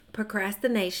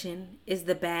Procrastination is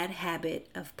the bad habit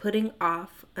of putting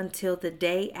off until the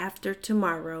day after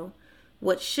tomorrow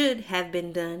what should have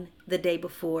been done the day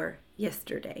before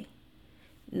yesterday.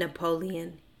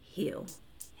 Napoleon Hill.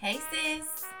 Hey sis,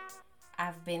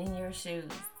 I've been in your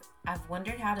shoes. I've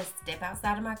wondered how to step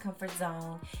outside of my comfort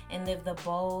zone and live the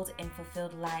bold and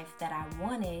fulfilled life that I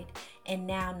wanted and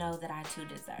now know that I too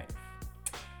deserve.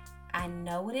 I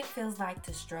know what it feels like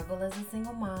to struggle as a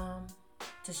single mom,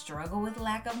 to struggle with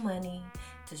lack of money,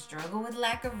 to struggle with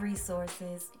lack of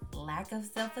resources, lack of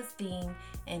self-esteem,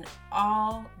 and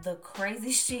all the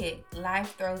crazy shit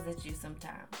life throws at you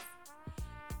sometimes.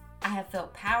 I have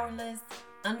felt powerless,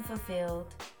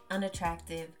 unfulfilled,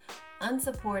 unattractive,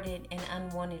 unsupported, and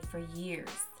unwanted for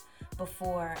years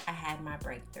before I had my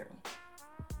breakthrough.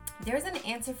 There's an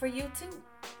answer for you too.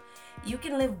 You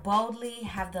can live boldly,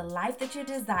 have the life that you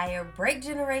desire, break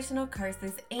generational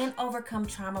curses, and overcome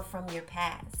trauma from your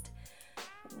past.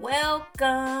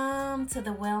 Welcome to the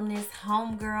Wellness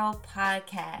Homegirl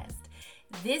Podcast.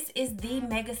 This is the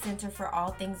mega center for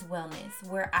all things wellness,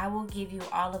 where I will give you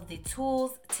all of the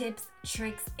tools, tips,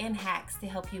 tricks, and hacks to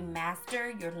help you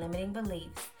master your limiting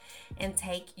beliefs and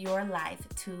take your life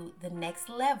to the next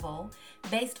level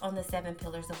based on the 7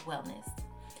 pillars of wellness.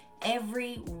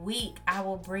 Every week, I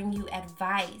will bring you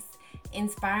advice,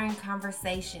 inspiring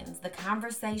conversations, the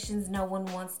conversations no one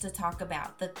wants to talk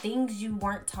about, the things you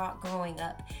weren't taught growing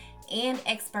up, and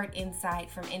expert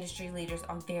insight from industry leaders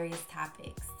on various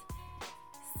topics.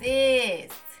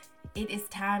 Sis, it is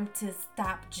time to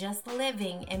stop just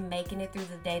living and making it through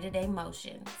the day-to-day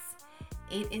motions.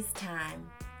 It is time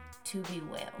to be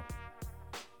well.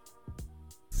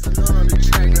 The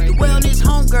wellness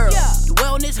homegirl, yeah. The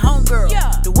wellness homegirl,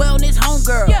 yeah. The wellness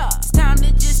homegirl. Yeah. It's time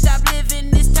to just stop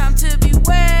living. It's time to be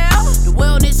well. The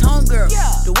wellness homegirl,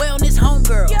 yeah. The wellness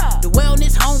homegirl, yeah. The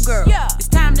wellness homegirl. Yeah. It's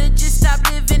time to just stop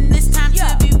living. It's time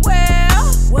to be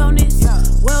well. Wellness, yeah.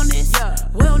 Wellness, yeah.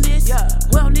 Wellness, yeah.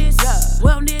 Wellness, yeah.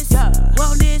 Wellness, yeah.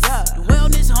 Wellness, yeah. The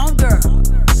wellness homegirl.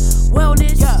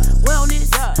 Wellness, yeah.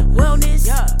 Wellness, yeah. Wellness,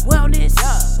 yeah. Wellness,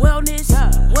 yeah. Wellness, yeah.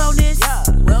 Wellness, yeah.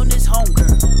 Wellness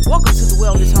homegirl. Welcome to the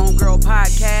Wellness Homegirl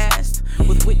Podcast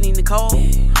with Whitney Nicole.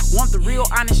 Want the real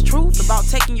honest truth about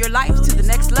taking your life to the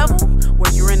next level?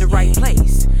 Where you're in the right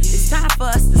place. It's time for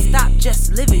us to stop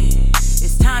just living.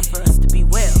 It's time for us to be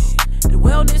well. The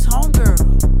Wellness Homegirl.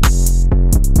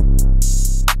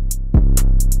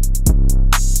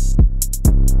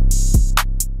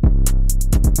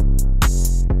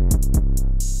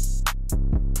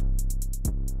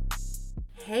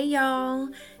 Hey y'all,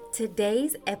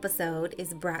 today's episode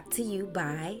is brought to you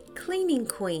by Cleaning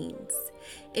Queens,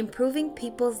 improving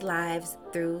people's lives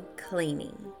through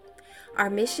cleaning. Our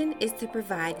mission is to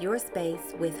provide your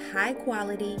space with high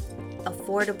quality,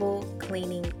 affordable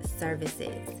cleaning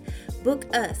services. Book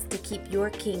us to keep your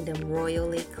kingdom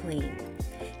royally clean,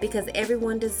 because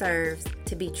everyone deserves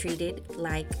to be treated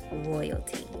like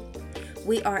royalty.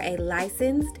 We are a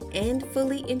licensed and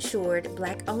fully insured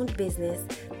Black-owned business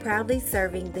proudly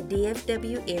serving the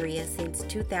DFW area since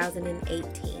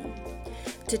 2018.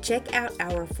 To check out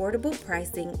our affordable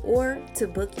pricing or to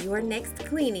book your next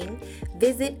cleaning,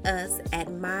 visit us at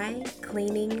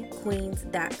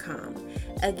mycleaningqueens.com.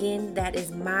 Again, that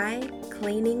is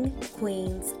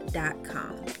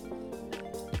mycleaningqueens.com.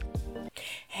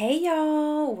 Hey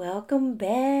y'all, welcome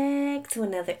back to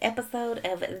another episode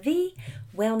of the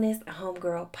Wellness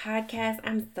Homegirl Podcast.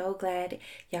 I'm so glad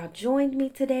y'all joined me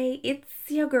today. It's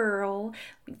your girl,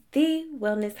 the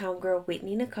Wellness Homegirl,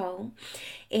 Whitney Nicole.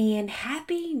 And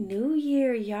Happy New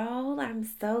Year, y'all. I'm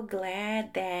so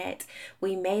glad that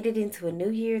we made it into a new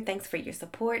year. Thanks for your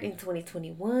support in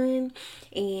 2021.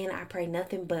 And I pray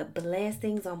nothing but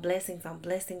blessings on blessings on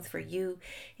blessings for you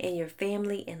and your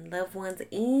family and loved ones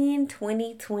in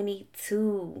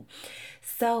 2022.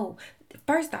 So,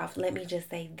 first off, let me just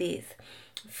say this.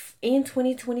 In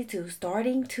 2022,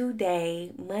 starting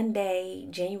today, Monday,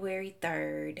 January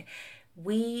 3rd,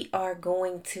 we are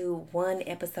going to 1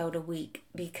 episode a week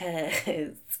because,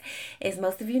 as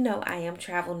most of you know, I am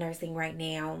travel nursing right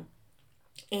now.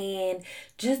 And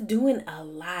just doing a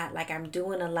lot. Like, I'm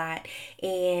doing a lot,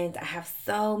 and I have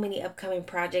so many upcoming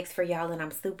projects for y'all, and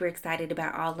I'm super excited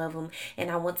about all of them,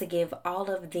 and I want to give all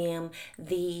of them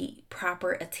the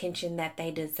proper attention that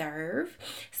they deserve.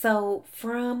 So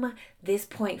from this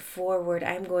point forward,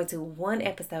 I'm going to 1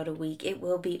 episode a week. It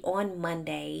will be on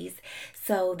Mondays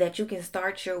so that you can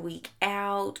start your week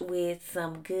out with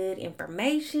some good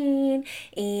information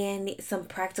and some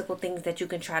practical things that you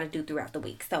can try to do throughout the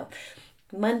week. So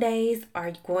Mondays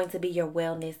are going to be your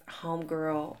Wellness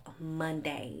Homegirl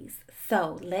Mondays.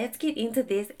 So let's get into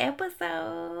this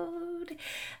episode.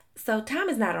 So time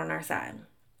is not on our side.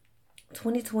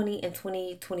 2020 and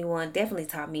 2021 definitely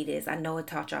taught me this. I know it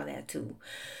taught y'all that too.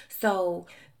 So,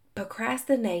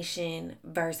 procrastination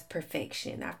versus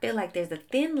perfection. I feel like there's a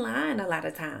thin line a lot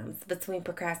of times between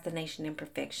procrastination and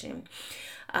perfection.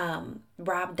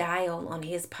 Rob Dial on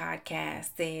his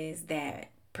podcast says that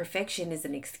perfection is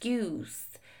an excuse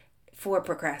for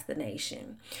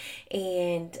procrastination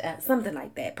and something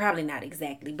like that. Probably not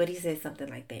exactly, but he says something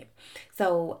like that.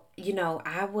 So,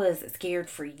 I was scared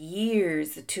for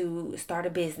years to start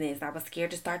a business. I was scared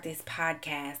to start this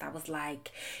podcast. I was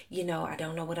like, I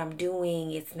don't know what I'm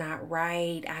doing. It's not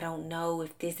right. I don't know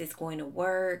if this is going to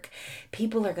work.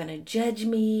 People are going to judge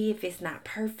me if it's not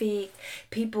perfect.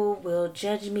 People will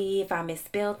judge me if I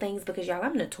misspell things because, y'all,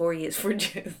 I'm notorious for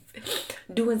just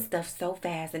doing stuff so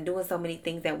fast and doing so many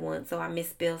things at once. So I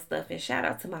misspell stuff. And shout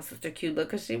out to my sister Cula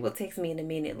because she will text me in a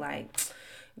minute like,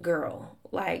 girl,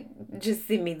 like, just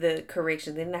send me the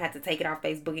corrections. Then I had to take it off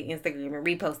Facebook and Instagram and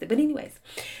repost it. But anyways,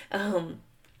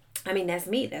 that's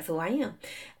me. That's who I am.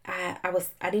 I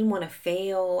didn't want to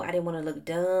fail. I didn't want to look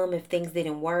dumb if things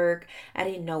didn't work. I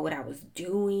didn't know what I was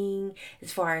doing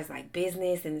as far as like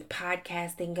business and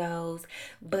podcasting goes.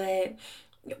 But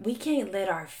we can't let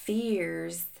our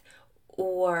fears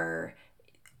or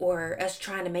us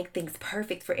trying to make things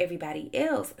perfect for everybody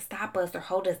else stop us or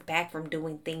hold us back from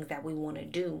doing things that we want to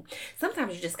do.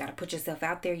 Sometimes you just got to put yourself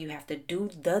out there. You have to do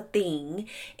the thing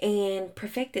and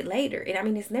perfect it later.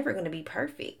 And it's never going to be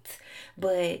perfect,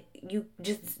 but you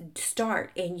just start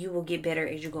and you will get better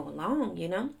as you go along,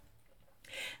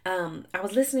 I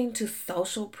was listening to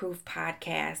Social Proof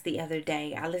podcast the other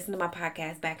day. I listen to my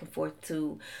podcast back and forth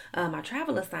to my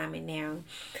travel assignment now,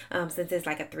 since it's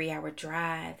like a 3-hour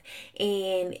drive.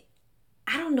 And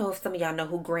I don't know if some of y'all know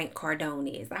who Grant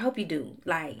Cardone is. I hope you do.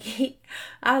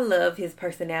 I love his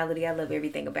personality. I love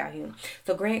everything about him.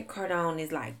 So Grant Cardone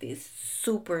is like this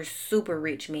super, super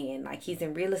rich man. Like he's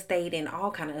in real estate and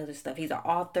all kind of other stuff. He's an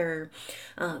author.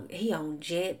 He owned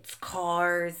jets,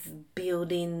 cars,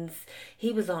 buildings.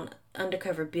 He was on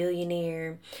Undercover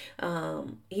Billionaire.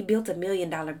 He built $1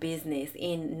 million business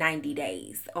in 90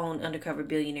 days on Undercover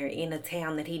Billionaire in a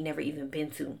town that he'd never even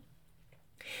been to.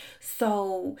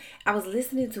 So I was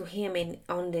listening to him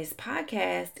on this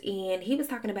podcast, and he was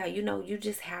talking about, you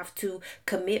just have to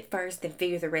commit first and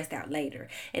figure the rest out later.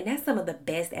 And that's some of the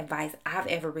best advice I've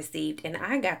ever received. And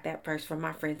I got that first from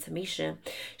my friend Tamisha.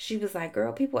 She was like,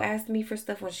 girl, people asked me for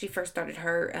stuff when she first started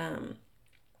her,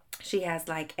 she has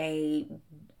like a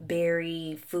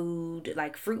berry food,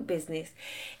 like fruit business.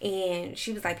 And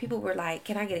she was like, people were like,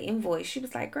 can I get an invoice? She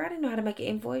was like, girl, I didn't know how to make an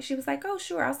invoice. She was like, oh,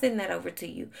 sure, I'll send that over to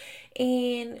you.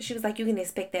 And she was like, you can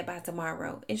expect that by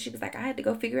tomorrow. And she was like, I had to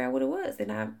go figure out what it was.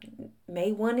 And I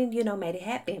made one and, made it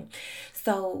happen.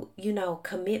 So,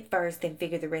 commit first and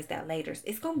figure the rest out later.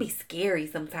 It's going to be scary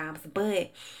sometimes,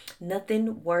 but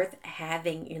nothing worth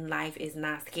having in life is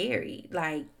not scary.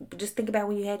 Like, just think about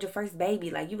when you had your first baby.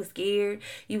 Like, you was scared.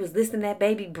 You was listening to that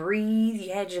baby breathe.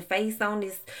 You had your face on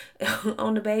this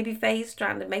on the baby face,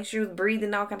 trying to make sure it was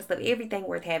breathing, all kind of stuff. Everything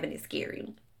worth having is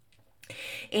scary.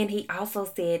 And he also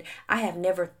said, I have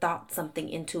never thought something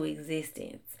into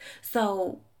existence.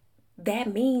 So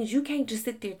that means you can't just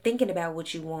sit there thinking about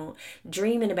what you want,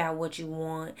 dreaming about what you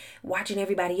want, watching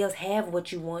everybody else have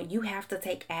what you want. You have to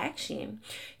take action.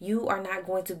 You are not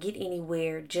going to get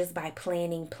anywhere just by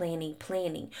planning.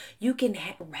 You can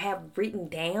have written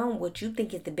down what you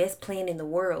think is the best plan in the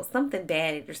world. Something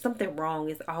bad or something wrong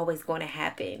is always going to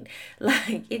happen.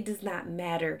 Like, it does not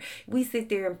matter. We sit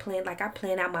there and plan, like I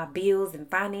plan out my bills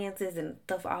and finances and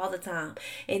stuff all the time.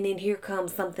 And then here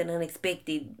comes something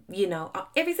unexpected,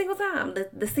 every single time.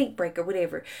 The sink break or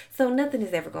whatever. So nothing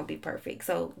is ever going to be perfect.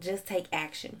 So just take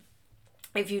action.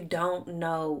 If you don't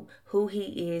know who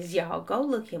he is, y'all, go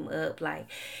look him up. Like,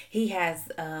 he has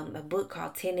a book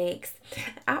called 10X.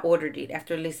 I ordered it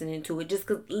after listening to it. Just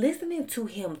because listening to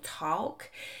him talk,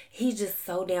 he's just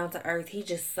so down to earth. He's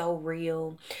just so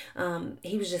real.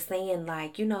 He was just saying,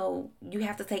 like, you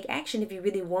have to take action if you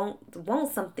really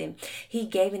want something. He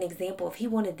gave an example of he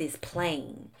wanted this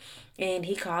plane. And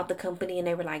he called the company and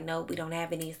they were like, nope, we don't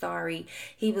have any. Sorry.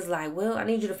 He was like, well, I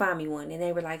need you to find me one. And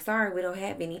they were like, sorry, we don't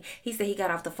have any. He said he got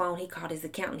off the phone. He called his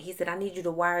accountant. He said, I need you to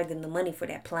wire them the money for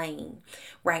that plane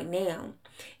right now.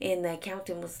 And the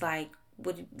accountant was like,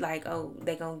 oh,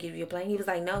 they gonna give you a plane? He was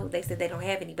like, no, they said they don't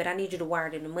have any, but I need you to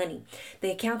wire them the money.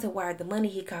 The accountant wired the money.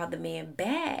 He called the man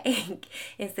back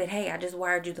and said, hey, I just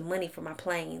wired you the money for my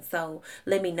plane. So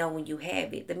let me know when you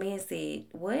have it. The man said,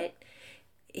 what?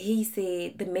 He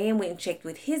said the man went and checked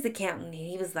with his accountant and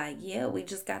he was like, yeah, we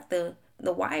just got the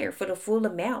wire for the full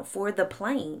amount for the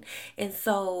plane. And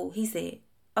so he said,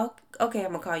 Oh, okay,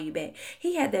 I'm gonna call you back.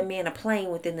 He had that man a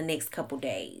plane within the next couple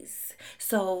days.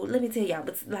 So let me tell y'all,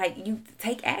 but like you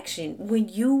take action. When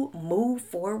you move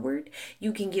forward,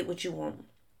 you can get what you want.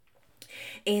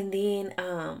 And then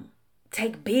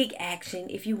take big action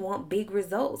if you want big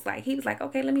results. Like he was like,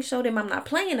 okay, let me show them I'm not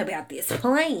playing about this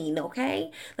plane,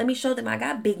 okay? Let me show them I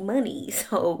got big money.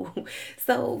 So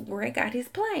Grant got his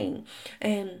plane.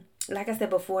 And like I said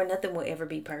before, nothing will ever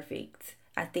be perfect.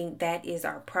 I think that is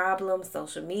our problem.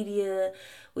 Social media,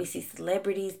 we see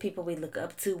celebrities, people we look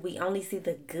up to. We only see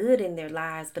the good in their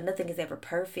lives, but nothing is ever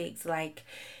perfect. Like,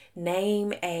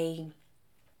 name a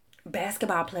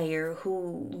basketball player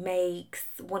who makes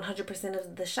 100%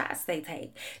 of the shots they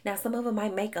take. Now, some of them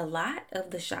might make a lot of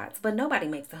the shots, but nobody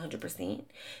makes 100%.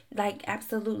 Like,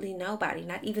 absolutely nobody.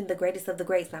 Not even the greatest of the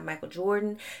greats. Not Michael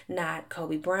Jordan, not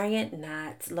Kobe Bryant,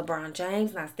 not LeBron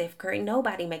James, not Steph Curry.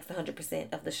 Nobody makes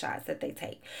 100% of the shots that they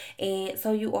take. And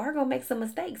so you are going to make some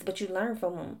mistakes, but you learn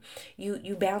from them.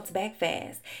 You bounce back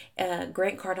fast.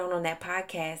 Grant Cardone on that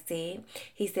podcast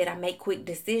he said, I make quick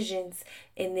decisions,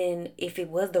 and then if it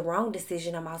was the wrong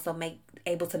decision, I'm also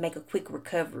able to make a quick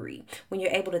recovery. When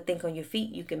you're able to think on your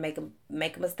feet, you can make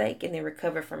a mistake and then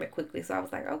recover from it quickly. So I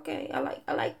was like, okay, I like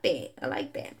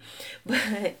that.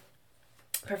 But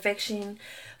perfection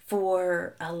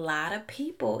for a lot of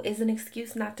people is an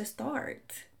excuse not to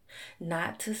start.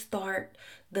 Not to start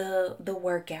the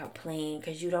workout plan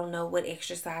because you don't know what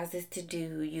exercises to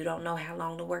do. You don't know how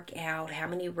long to work out, how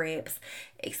many reps.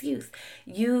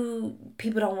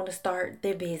 People don't want to start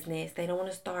their business. They don't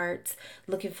want to start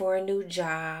looking for a new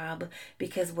job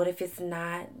because what if it's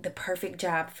not the perfect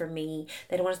job for me?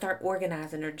 They don't want to start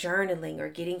organizing or journaling or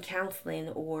getting counseling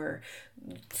or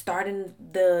starting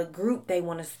the group they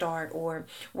want to start or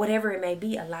whatever it may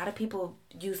be. A lot of people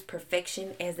use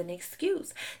perfection as an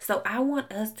excuse. So I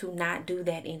want us to not do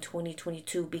that in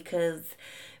 2022 because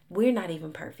we're not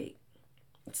even perfect.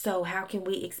 So how can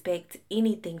we expect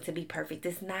anything to be perfect?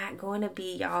 It's not going to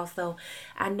be, y'all. So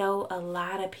I know a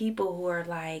lot of people who are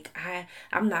like,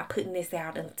 I'm not putting this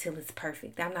out until it's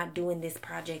perfect. I'm not doing this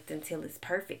project until it's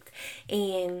perfect.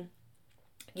 And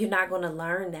you're not going to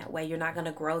learn that way. You're not going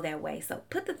to grow that way. So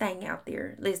put the thing out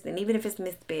there. Listen, even if it's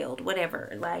misspelled,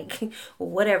 whatever,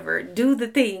 whatever, do the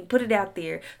thing, put it out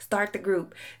there, start the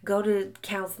group, go to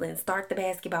counseling, start the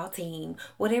basketball team,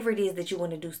 whatever it is that you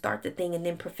want to do, start the thing and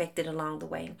then perfect it along the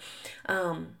way.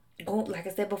 Like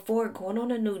I said before, going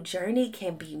on a new journey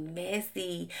can be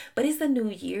messy, but it's a new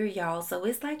year, y'all. So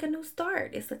it's like a new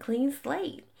start. It's a clean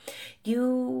slate.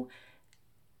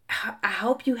 I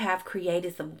hope you have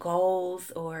created some goals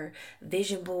or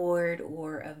vision board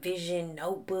or a vision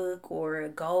notebook or a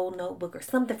goal notebook or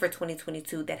something for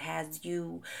 2022 that has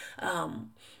you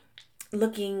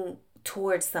looking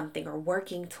towards something or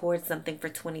working towards something for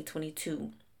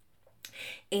 2022.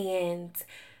 And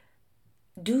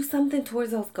do something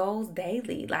towards those goals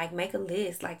daily. Like make a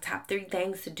list, like top 3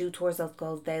 things to do towards those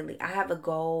goals daily. I have a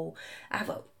goal. I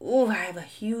have a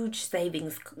huge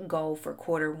savings goal for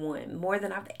quarter 1, more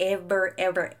than I've ever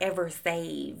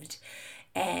saved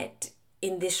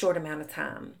in this short amount of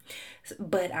time.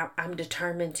 But I'm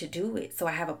determined to do it. So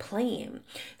I have a plan.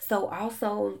 So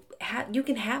also you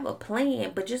can have a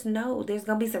plan, but just know there's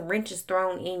going to be some wrenches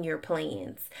thrown in your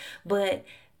plans. But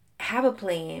have a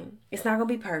plan. It's not going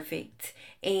to be perfect.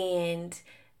 And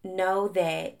know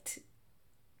that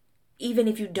even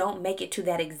if you don't make it to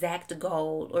that exact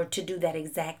goal or to do that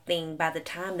exact thing by the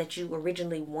time that you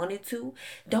originally wanted to,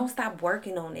 don't stop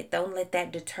working on it. Don't let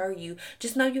that deter you.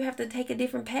 Just know you have to take a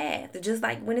different path. Just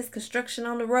like when it's construction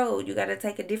on the road, you got to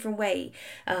take a different way.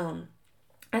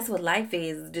 That's what life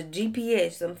is. The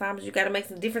GPS. Sometimes you got to make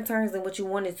some different turns than what you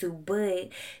wanted to, but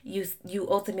you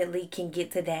ultimately can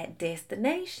get to that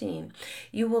destination.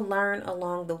 You will learn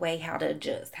along the way how to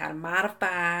adjust, how to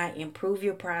modify, improve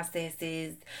your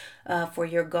processes for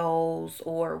your goals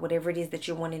or whatever it is that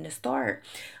you're wanting to start.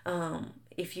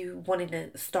 If you wanted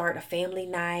to start a family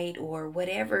night or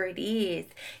whatever it is,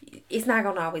 it's not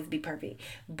going to always be perfect,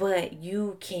 but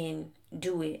you can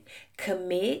do it.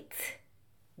 Commit,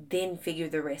 then figure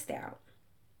the rest out.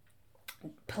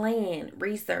 Plan,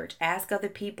 research, ask other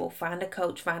people, find a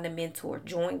coach, find a mentor,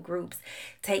 join groups,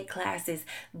 take classes,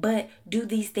 but do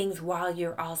these things while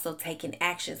you're also taking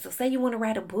action. So say you want to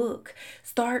write a book,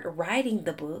 start writing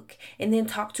the book and then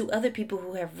talk to other people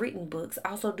who have written books.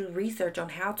 Also do research on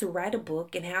how to write a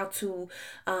book and how to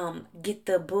get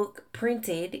the book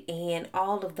printed and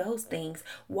all of those things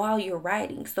while you're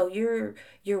writing. So you're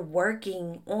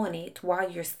working on it while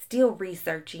you're still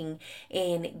researching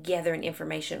and gathering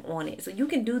information on it. So you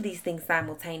can can do these things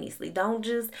simultaneously. Don't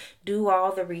just do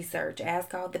all the research,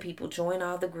 ask all the people, join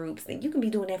all the groups, and you can be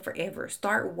doing that forever.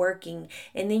 Start working,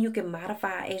 and then you can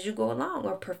modify as you go along,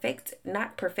 or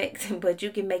not perfect, but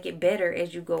you can make it better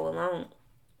as you go along.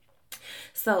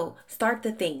 So start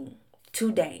the thing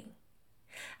today.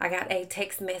 I got a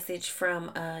text message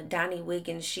from Donnie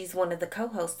Wiggins. She's one of the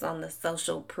co-hosts on the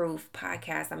Social Proof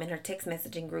podcast. I'm in her text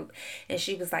messaging group, and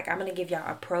she was like, I'm going to give y'all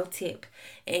a pro tip,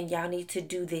 and y'all need to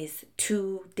do this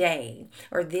today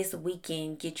or this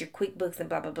weekend. Get your QuickBooks and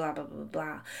blah, blah, blah, blah, blah,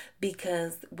 blah.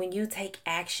 Because when you take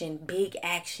action, big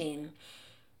action,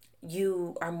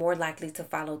 you are more likely to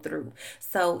follow through.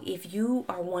 So if you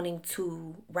are wanting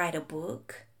to write a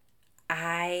book,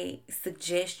 I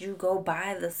suggest you go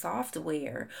buy the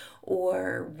software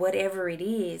or whatever it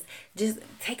is. Just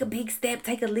take a big step,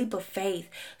 take a leap of faith.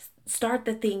 Start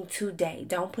the thing today.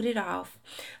 Don't put it off.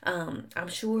 I'm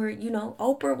sure,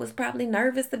 Oprah was probably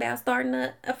nervous about starting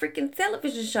a freaking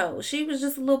television show. She was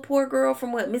just a little poor girl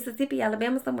from Mississippi,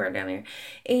 Alabama, somewhere down there.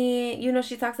 And,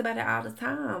 she talks about it all the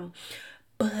time.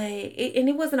 But,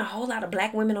 it wasn't a whole lot of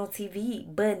black women on TV.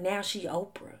 But now she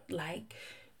Oprah. Like,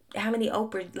 how many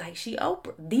Oprah, the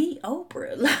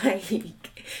Oprah,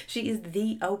 she is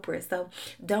the Oprah. So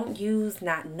don't use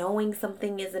not knowing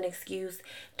something as an excuse.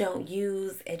 Don't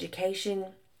use education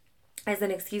as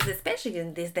an excuse, especially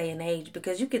in this day and age,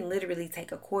 because you can literally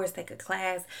take a course, take a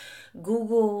class,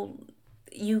 Google,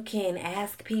 you can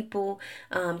ask people,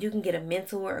 you can get a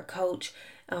mentor, a coach.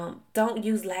 Don't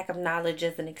use lack of knowledge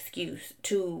as an excuse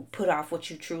to put off what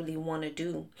you truly want to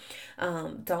do.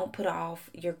 Don't put off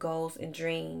your goals and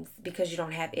dreams because you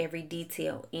don't have every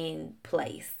detail in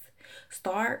place.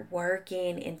 Start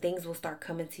working and things will start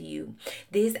coming to you.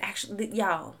 This actually,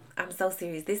 y'all, I'm so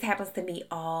serious. This happens to me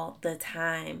all the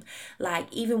time. Like,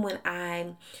 even when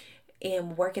I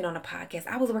am working on a podcast,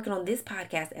 I was working on this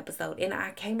podcast episode and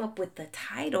I came up with the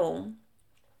title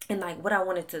and like what I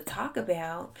wanted to talk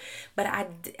about, but I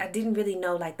didn't really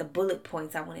know like the bullet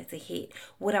points I wanted to hit,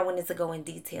 what I wanted to go in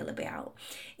detail about.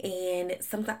 And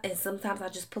sometimes I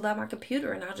just pull out my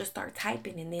computer and I'll just start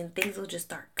typing, and then things will just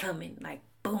start coming like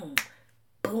boom,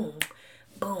 boom,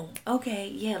 boom. Okay,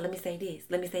 yeah, let me say this,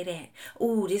 let me say that.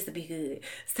 Ooh, this will be good.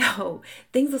 So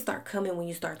things will start coming when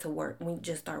you start to work, when you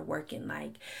just start working.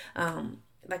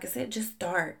 Like I said, just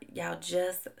start. Y'all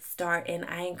just start. And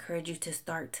I encourage you to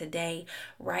start today.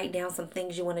 Write down some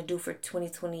things you want to do for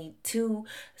 2022.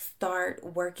 Start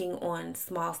working on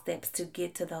small steps to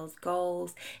get to those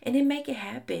goals. And then make it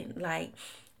happen. Like,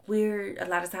 a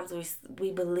lot of times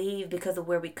we believe because of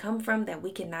where we come from that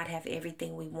we cannot have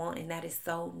everything we want, and that is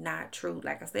so not true.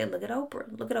 Like I said, look at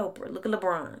Oprah, look at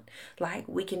LeBron. Like,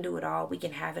 we can do it all, we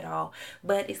can have it all,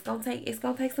 but it's gonna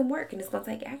take some work and it's gonna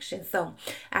take action. So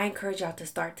I encourage y'all to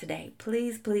start today.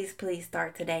 Please, please, please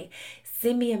start today.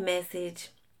 Send me a message.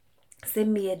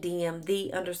 Send me a DM,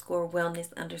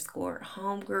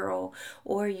 _wellness_homegirl,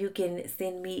 or you can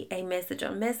send me a message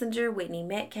on Messenger, Whitney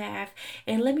Metcalf,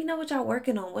 and let me know what y'all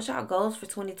working on. What's y'all goals for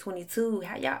 2022?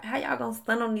 How y'all gonna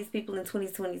stun on these people in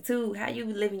 2022? How you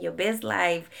living your best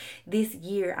life this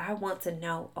year? I want to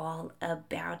know all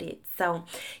about it. So,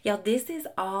 y'all, this is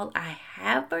all I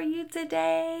have for you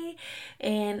today,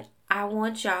 and I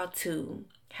want y'all to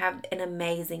have an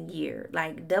amazing year.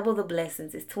 Like, double the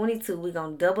blessings. It's 22. We're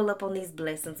going to double up on these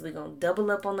blessings. We're going to double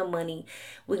up on the money.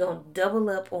 We're going to double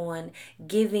up on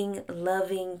giving,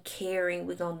 loving, caring.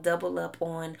 We're going to double up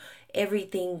on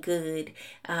everything good.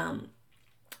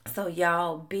 So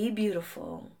y'all, be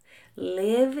beautiful.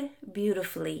 Live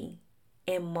beautifully.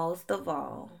 And most of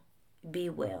all, be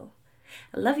well.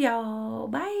 I love y'all.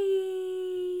 Bye.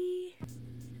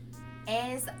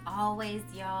 As always,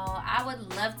 y'all, I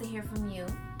would love to hear from you.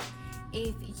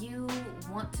 If you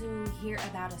want to hear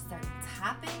about a certain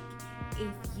topic,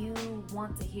 if you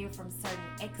want to hear from certain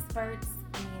experts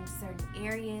in certain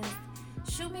areas,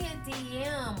 shoot me a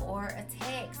DM or a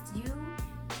text. You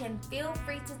can feel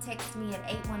free to text me at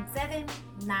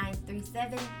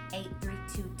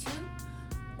 817-937-8322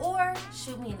 or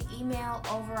shoot me an email,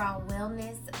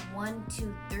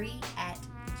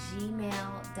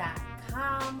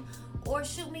 overallwellness123@gmail.com, or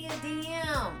shoot me a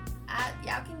DM.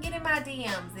 Y'all can get in my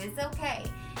DMs. It's okay.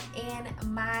 And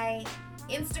my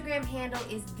Instagram handle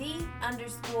is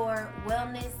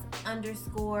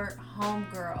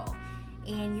 _wellness_homegirl.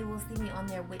 And you will see me on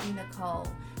there, Whitney Nicole.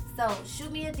 So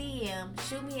shoot me a DM,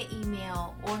 shoot me an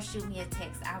email, or shoot me a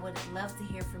text. I would love to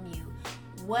hear from you.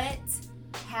 What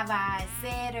have I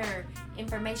said or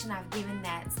information I've given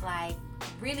that's like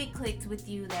really clicked with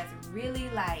you, that's really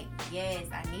like, yes,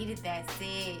 I needed that,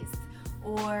 sis?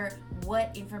 or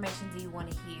what information do you want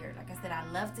to hear? Like I said, I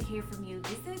love to hear from you.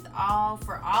 This is all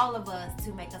for all of us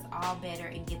to make us all better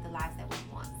and get the lives that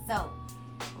we want. So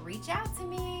reach out to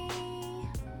me.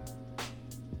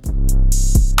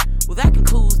 Well, that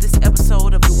concludes this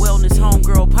episode of the Wellness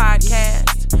Homegirl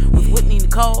Podcast with Whitney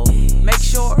Nicole. Make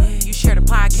sure you share the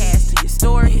podcast to your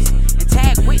stories and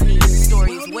tag Whitney in